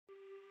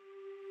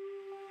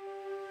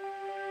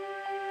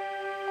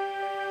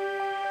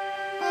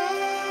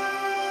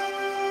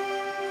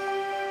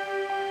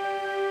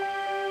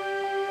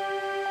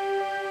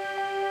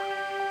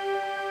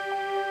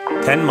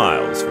10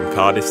 miles from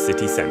Cardiff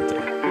city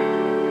centre,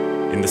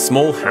 in the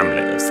small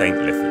hamlet of St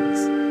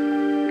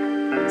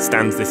Lythans,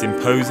 stands this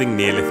imposing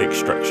Neolithic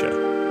structure,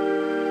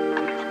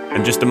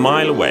 and just a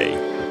mile away,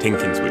 the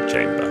Tinkinswood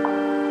Chamber.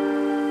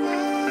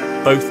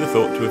 Both are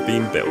thought to have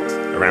been built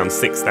around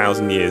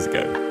 6,000 years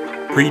ago,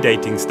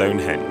 predating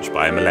Stonehenge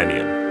by a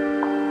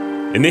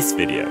millennium. In this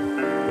video,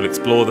 we'll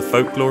explore the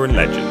folklore and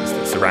legends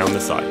that surround the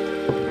site,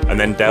 and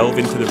then delve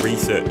into the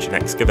research and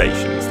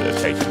excavations that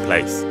have taken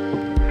place.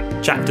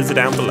 Chapters are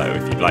down below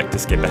if you'd like to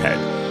skip ahead,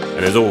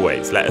 and as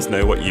always, let us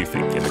know what you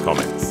think in the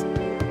comments.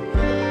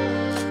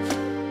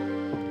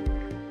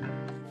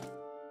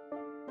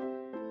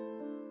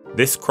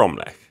 This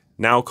Cromlech,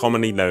 now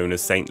commonly known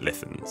as St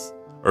Lythans,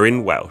 or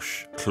in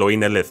Welsh,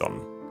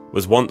 Gwal-Y-Filiast,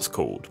 was once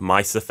called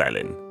Megalith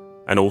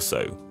and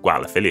also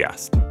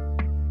Gwal-Y-Filiast.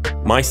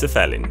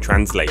 Megalith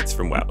translates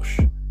from Welsh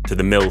to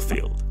the mill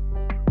field.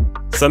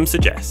 Some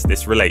suggest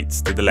this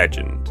relates to the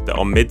legend that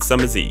on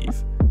Midsummer's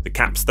Eve, the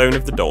capstone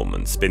of the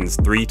dolmen spins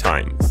 3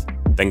 times,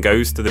 then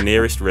goes to the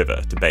nearest river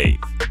to bathe,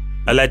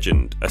 a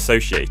legend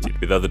associated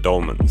with other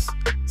dolmens,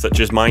 such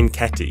as Maen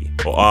Ceti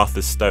or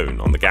Arthur's Stone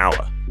on the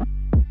Gower.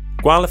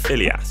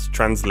 Gwal-Y-Filiast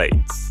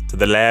translates to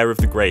the lair of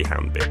the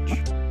greyhound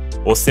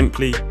bitch, or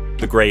simply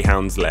the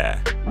greyhound's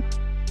lair.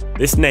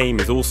 This name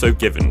is also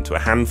given to a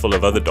handful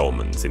of other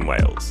dolmens in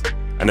Wales,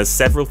 and has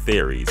several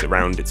theories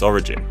around its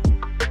origin.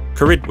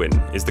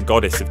 Ceridwen is the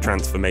goddess of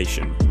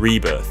transformation,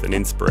 rebirth and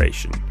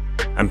inspiration,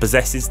 and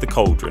possesses the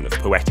cauldron of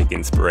poetic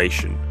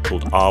inspiration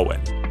called Olwen.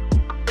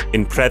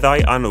 In Prethau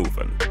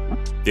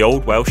Annwn, the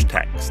Old Welsh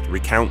text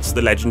recounts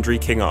the legendary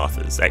King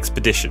Arthur's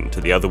expedition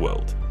to the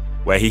Otherworld,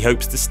 where he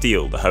hopes to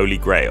steal the Holy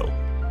Grail,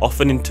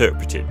 often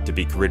interpreted to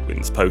be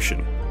Ceridwen's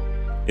potion.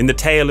 In the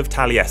tale of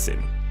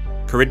Taliesin,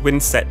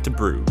 Ceridwen set to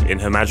brew in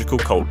her magical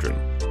cauldron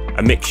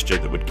a mixture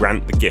that would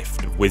grant the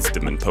gift of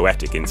wisdom and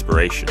poetic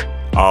inspiration,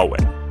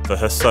 Olwen, for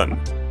her son,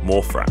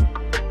 Morfran.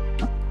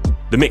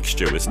 The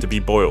mixture was to be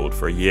boiled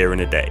for a year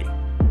and a day.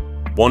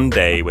 One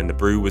day when the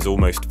brew was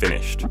almost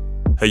finished,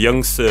 her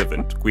young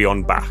servant,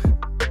 Gwal-Y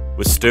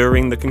was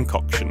stirring the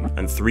concoction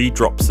and 3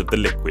 drops of the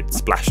liquid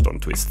splashed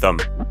onto his thumb.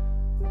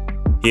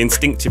 He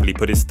instinctively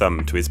put his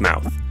thumb to his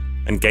mouth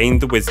and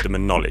gained the wisdom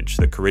and knowledge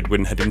that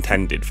Ceridwen had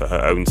intended for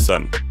her own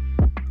son.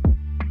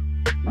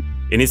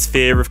 In his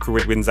fear of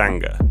Ceridwen's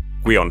anger,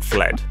 Gwal-Y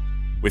fled,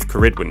 with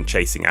Ceridwen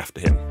chasing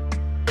after him.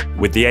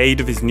 With the aid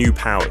of his new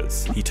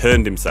powers, he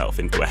turned himself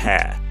into a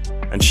hare,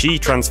 and she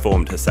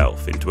transformed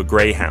herself into a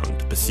greyhound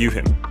to pursue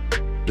him.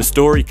 The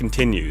story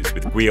continues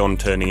with Gwal-Y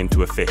turning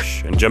into a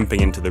fish and jumping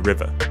into the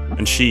river,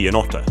 and she an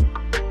otter.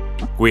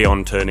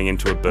 Gwal-Y turning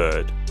into a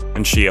bird,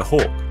 and she a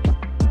hawk.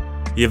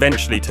 He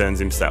eventually turns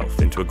himself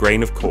into a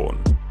grain of corn,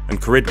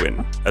 and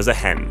Ceridwen, as a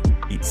hen,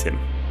 eats him.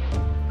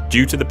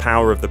 Due to the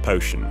power of the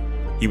potion,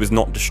 he was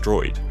not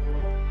destroyed.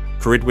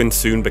 Ceridwen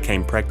soon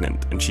became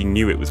pregnant, and she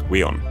knew it was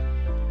Gwal-Y.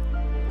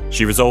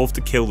 She resolved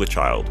to kill the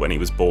child when he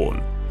was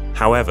born.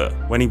 However,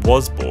 when he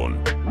was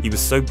born, he was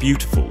so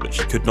beautiful that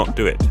she could not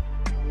do it.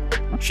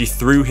 She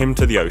threw him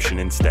to the ocean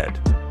instead.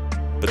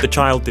 But the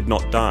child did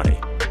not die.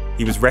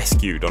 He was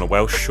rescued on a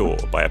Welsh shore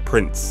by a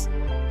prince,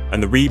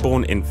 and the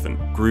reborn infant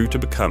grew to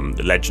become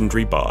the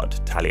legendary bard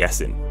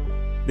Taliesin.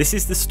 This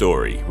is the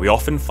story we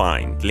often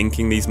find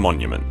linking these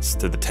monuments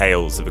to the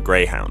tales of a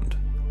greyhound.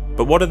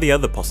 But what are the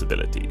other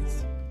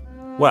possibilities?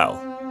 Well,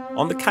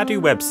 on the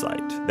Cadw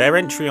website, their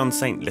entry on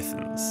St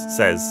Lythans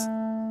says,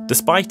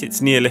 despite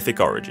its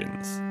Neolithic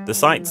origins, the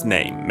site's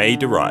name may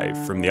derive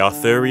from the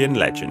Arthurian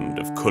legend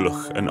of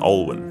Culhwch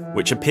Olwen,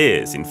 which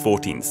appears in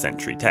 14th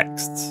century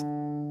texts.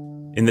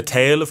 In the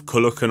tale of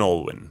Culhwch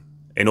Olwen,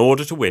 in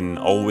order to win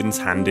Olwen's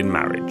hand in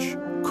marriage,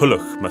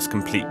 Culhwch must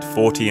complete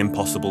 40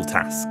 impossible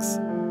tasks,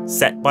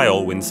 set by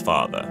Olwen's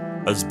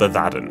father,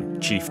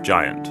 Ysbyddaden, chief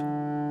giant.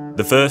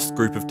 The first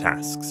group of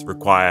tasks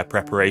require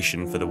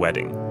preparation for the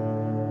wedding.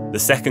 The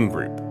second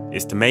group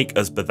is to make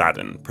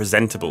Ysbyddaden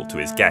presentable to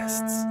his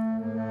guests.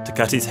 To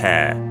cut his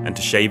hair and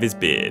to shave his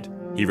beard,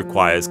 he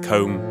requires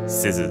comb,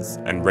 scissors,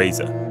 and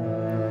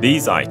razor.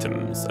 These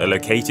items are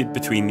located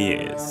between the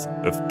ears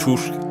of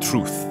Twrch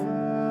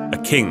Trwyth,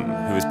 a king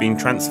who has been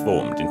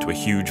transformed into a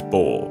huge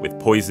boar with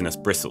poisonous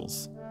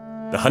bristles.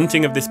 The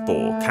hunting of this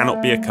boar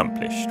cannot be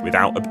accomplished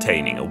without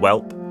obtaining a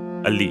whelp,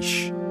 a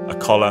leash, a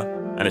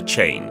collar, and a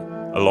chain,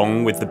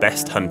 along with the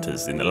best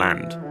hunters in the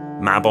land,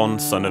 Mabon,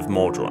 son of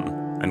Mordron,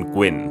 and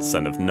Gwyn,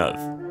 son of Nudd.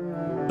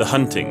 The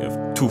hunting of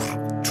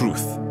Twrch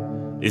Trwyth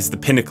is the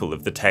pinnacle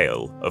of the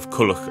tale of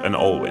Culhwch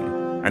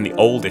Olwen, and the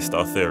oldest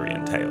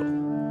Arthurian tale.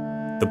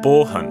 The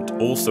boar hunt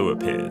also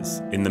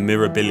appears in the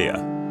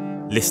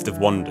Mirabilia, list of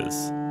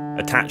wonders,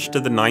 attached to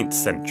the 9th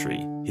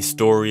century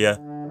Historia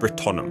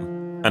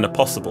Brittonum, and a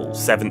possible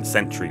 7th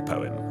century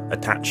poem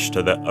attached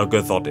to the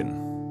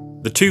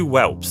Ygyrddodyn. The 2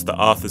 whelps that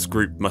Arthur's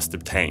group must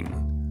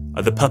obtain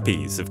are the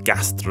puppies of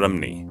Gast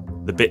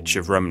Rhymi, the bitch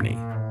of Rhymney,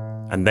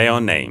 and they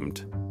are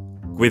named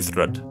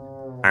Gwyddryd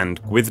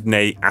and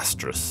Gwyddneu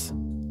Astrus.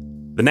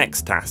 The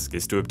next task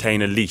is to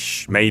obtain a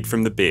leash made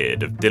from the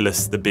beard of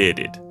Dilys the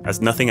Bearded,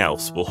 as nothing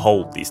else will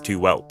hold these 2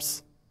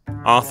 whelps.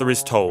 Arthur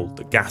is told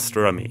that Gast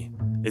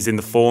Rhymi is in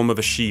the form of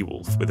a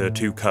she-wolf with her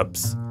 2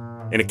 cubs,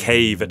 in a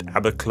cave at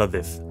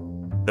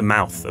Abercleddich, the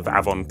mouth of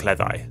Afon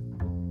Cleddau.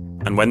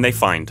 And when they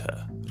find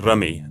her,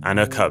 Rhymi and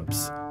her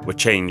cubs were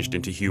changed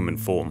into human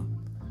form.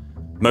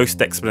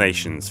 Most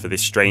explanations for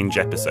this strange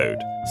episode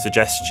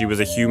suggest she was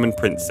a human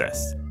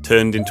princess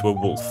turned into a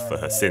wolf for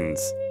her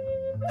sins.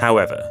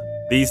 However,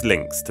 these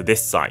links to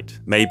this site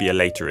may be a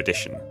later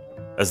addition,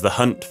 as the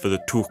hunt for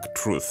the Twrch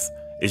Trwyth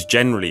is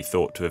generally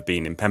thought to have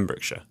been in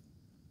Pembrokeshire.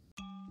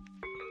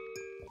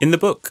 In the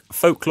book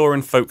Folklore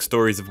and Folk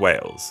Stories of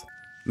Wales,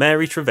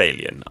 Mary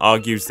Trevelyan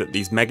argues that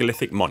these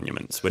megalithic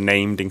monuments were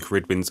named in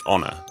Ceridwen's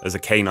honour as a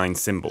canine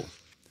symbol.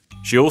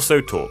 She also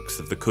talks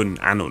of the Cwn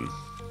Annwn,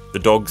 the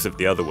dogs of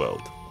the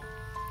otherworld.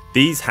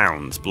 These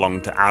hounds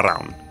belong to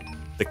Annwn,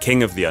 the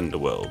king of the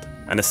underworld,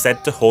 and are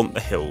said to haunt the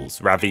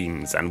hills,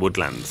 ravines and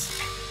woodlands.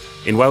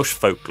 In Welsh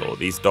folklore,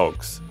 these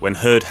dogs, when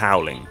heard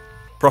howling,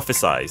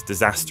 prophesied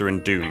disaster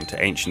and doom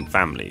to ancient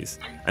families,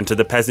 and to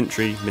the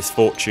peasantry,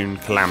 misfortune,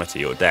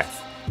 calamity or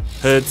death.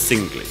 Heard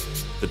singly,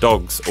 the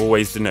dogs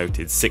always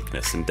denoted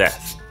sickness and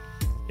death.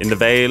 In the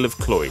Vale of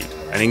Clwyd,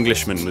 an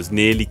Englishman was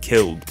nearly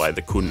killed by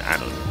the Cwn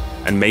Annwn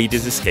and made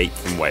his escape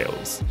from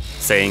Wales,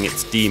 saying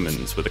its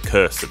demons were the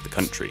curse of the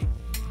country.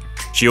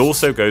 She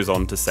also goes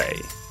on to say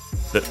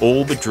that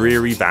all the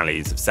dreary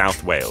valleys of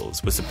South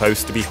Wales were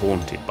supposed to be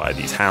haunted by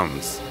these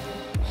hounds.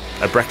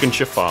 A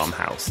Breconshire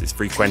farmhouse is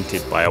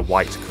frequented by a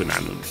white Cwn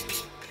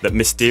Annwn that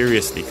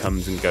mysteriously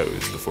comes and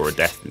goes before a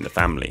death in the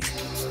family.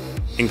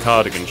 In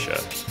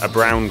Cardiganshire, a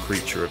brown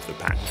creature of the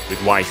pack with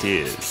white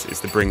ears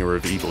is the bringer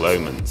of evil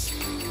omens,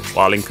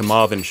 while in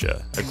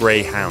Carmarthenshire, a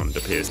grey hound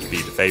appears to be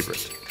the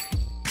favourite.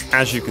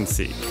 As you can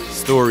see,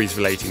 stories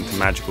relating to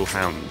magical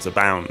hounds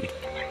abound.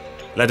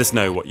 Let us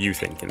know what you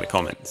think in the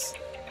comments.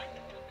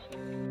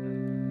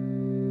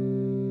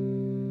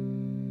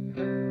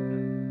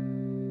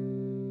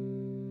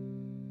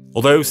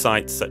 Although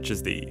sites such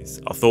as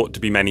these are thought to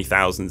be many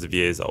thousands of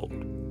years old,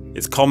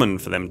 it's common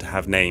for them to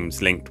have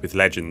names linked with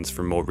legends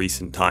from more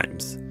recent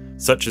times,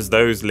 such as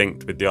those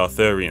linked with the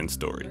Arthurian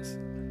stories.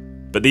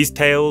 But these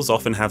tales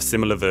often have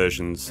similar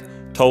versions,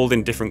 told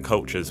in different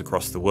cultures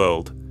across the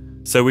world,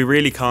 so we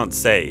really can't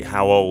say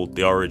how old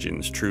the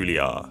origins truly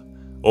are,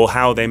 or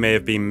how they may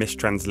have been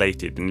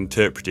mistranslated and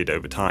interpreted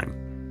over time.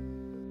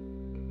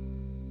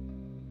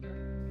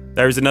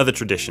 There is another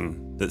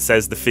tradition that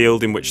says the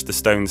field in which the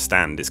stones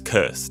stand is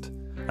cursed,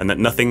 and that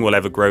nothing will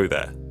ever grow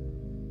there.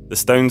 The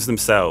stones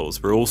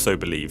themselves were also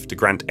believed to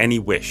grant any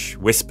wish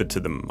whispered to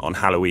them on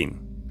Halloween.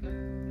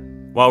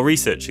 While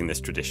researching this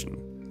tradition,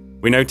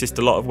 we noticed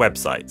a lot of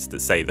websites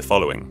that say the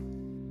following.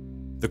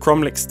 The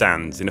Cromlech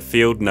stands in a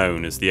field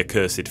known as the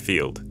Accursed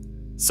Field,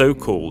 so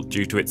called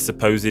due to its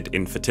supposed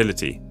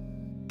infertility.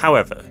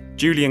 However,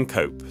 Julian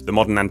Cope, the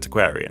modern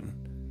antiquarian,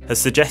 has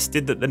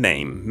suggested that the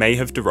name may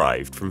have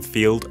derived from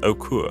Field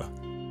O'Cur.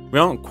 We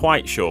aren't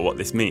quite sure what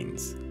this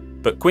means,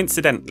 but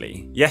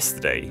coincidentally,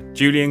 yesterday,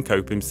 Julian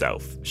Cope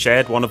himself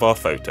shared one of our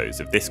photos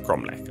of this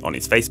Cromlech on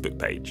his Facebook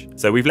page,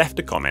 so we've left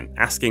a comment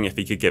asking if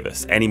he could give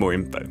us any more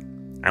info,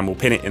 and we'll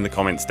pin it in the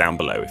comments down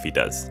below if he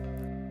does.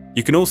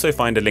 You can also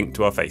find a link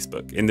to our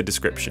Facebook in the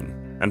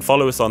description, and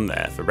follow us on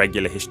there for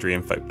regular history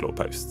and folklore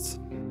posts.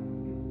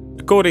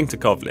 According to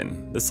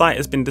Covlin, the site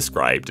has been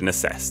described and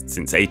assessed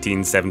since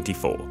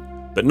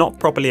 1874, but not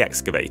properly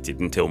excavated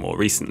until more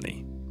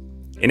recently.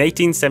 In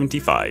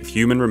 1875,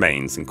 human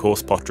remains and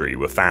coarse pottery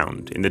were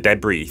found in the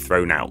debris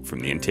thrown out from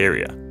the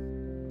interior.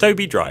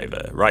 Toby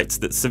Driver writes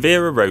that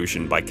severe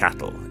erosion by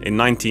cattle in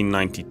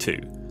 1992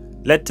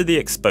 led to the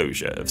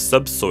exposure of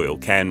subsoil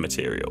cairn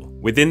material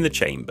within the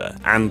chamber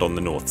and on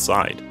the north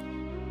side.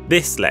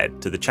 This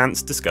led to the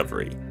chance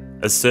discovery,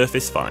 as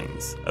surface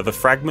finds, of a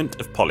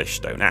fragment of polished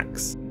stone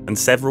axe and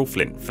several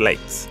flint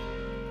flakes.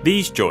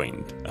 These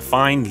joined a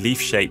fine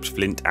leaf-shaped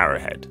flint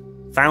arrowhead,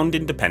 found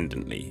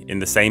independently in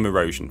the same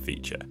erosion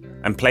feature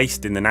and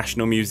placed in the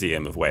National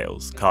Museum of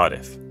Wales,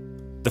 Cardiff.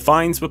 The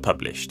finds were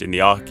published in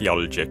the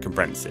Archaeologia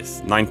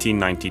Cambrensis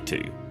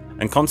 1992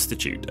 and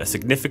constitute a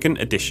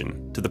significant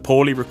addition to the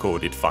poorly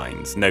recorded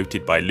finds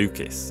noted by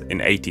Lucas in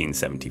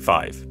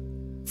 1875.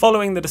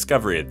 Following the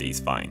discovery of these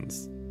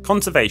finds,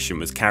 conservation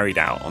was carried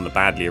out on the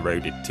badly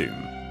eroded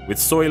tomb, with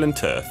soil and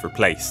turf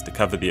replaced to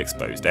cover the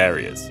exposed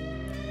areas.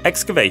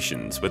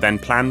 Excavations were then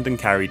planned and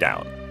carried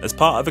out as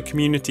part of a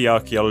community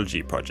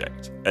archaeology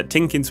project at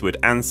Tinkinswood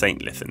and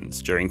St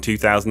Lythans during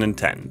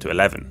 2010 to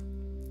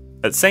 11.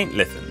 At St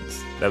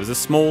Lythans, there was a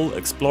small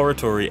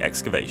exploratory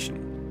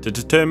excavation to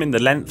determine the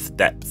length,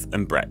 depth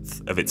and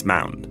breadth of its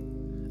mound,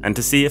 and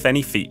to see if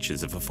any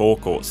features of a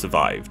forecourt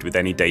survived with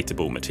any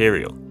datable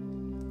material.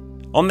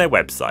 On their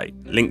website,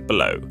 linked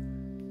below,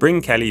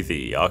 Bring Kelly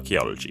the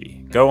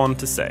Archaeology go on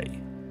to say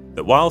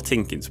that while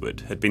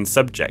Tinkinswood had been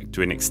subject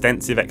to an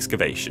extensive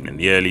excavation in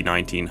the early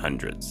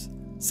 1900s,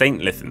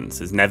 St Lythans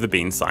has never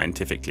been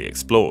scientifically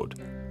explored,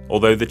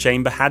 although the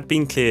chamber had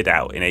been cleared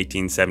out in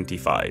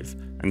 1875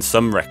 and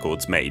some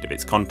records made of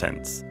its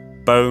contents.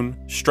 Bone,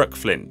 struck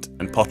flint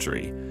and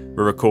pottery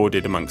were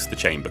recorded amongst the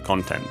chamber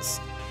contents.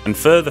 and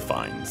further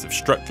finds of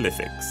struck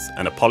lithics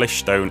and a polished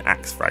stone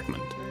axe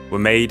fragment were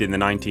made in the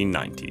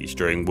 1990s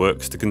during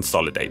works to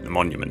consolidate the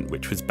monument,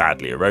 which was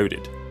badly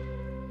eroded.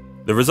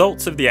 The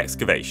results of the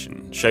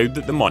excavation showed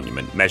that the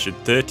monument measured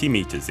 30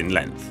 metres in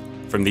length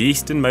from the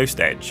easternmost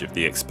edge of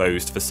the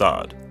exposed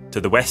facade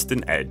to the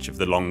western edge of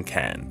the long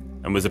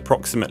cairn, and was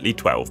approximately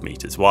 12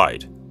 metres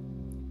wide.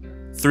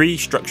 3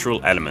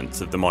 structural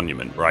elements of the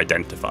monument were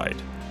identified: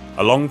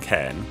 a long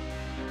cairn,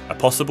 a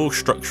possible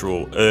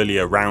structural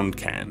earlier round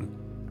cairn,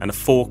 and a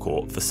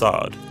forecourt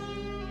facade.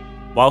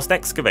 Whilst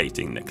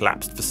excavating the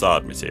collapsed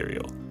facade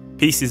material,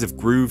 pieces of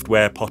grooved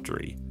ware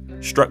pottery,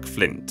 struck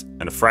flint,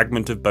 and a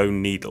fragment of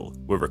bone needle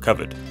were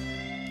recovered.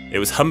 It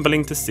was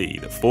humbling to see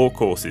that 4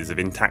 courses of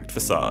intact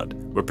facade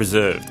were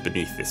preserved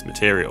beneath this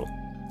material.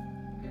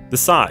 The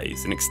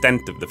size and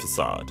extent of the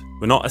facade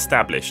were not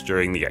established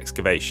during the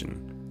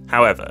excavation.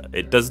 However,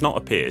 it does not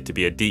appear to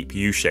be a deep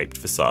U-shaped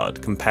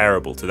facade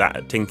comparable to that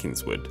at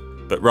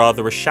Tinkinswood, but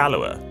rather a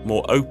shallower,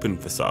 more open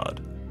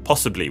facade,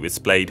 possibly with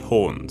splayed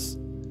horns.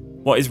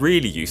 What is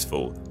really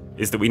useful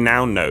is that we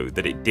now know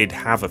that it did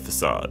have a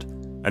facade,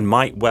 and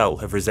might well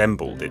have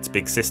resembled its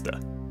big sister.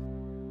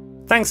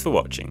 Thanks for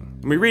watching,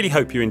 and we really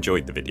hope you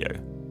enjoyed the video.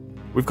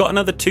 We've got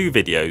another 2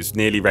 videos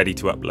nearly ready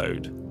to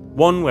upload,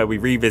 one where we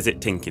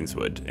revisit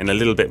Tinkinswood in a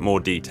little bit more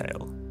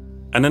detail,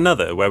 and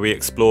another where we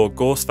explore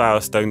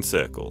Gorsfowr Stone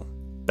Circle,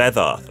 Beth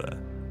Arthur,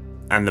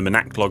 and the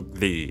Monaclog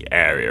the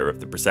area of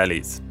the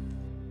Bracelles.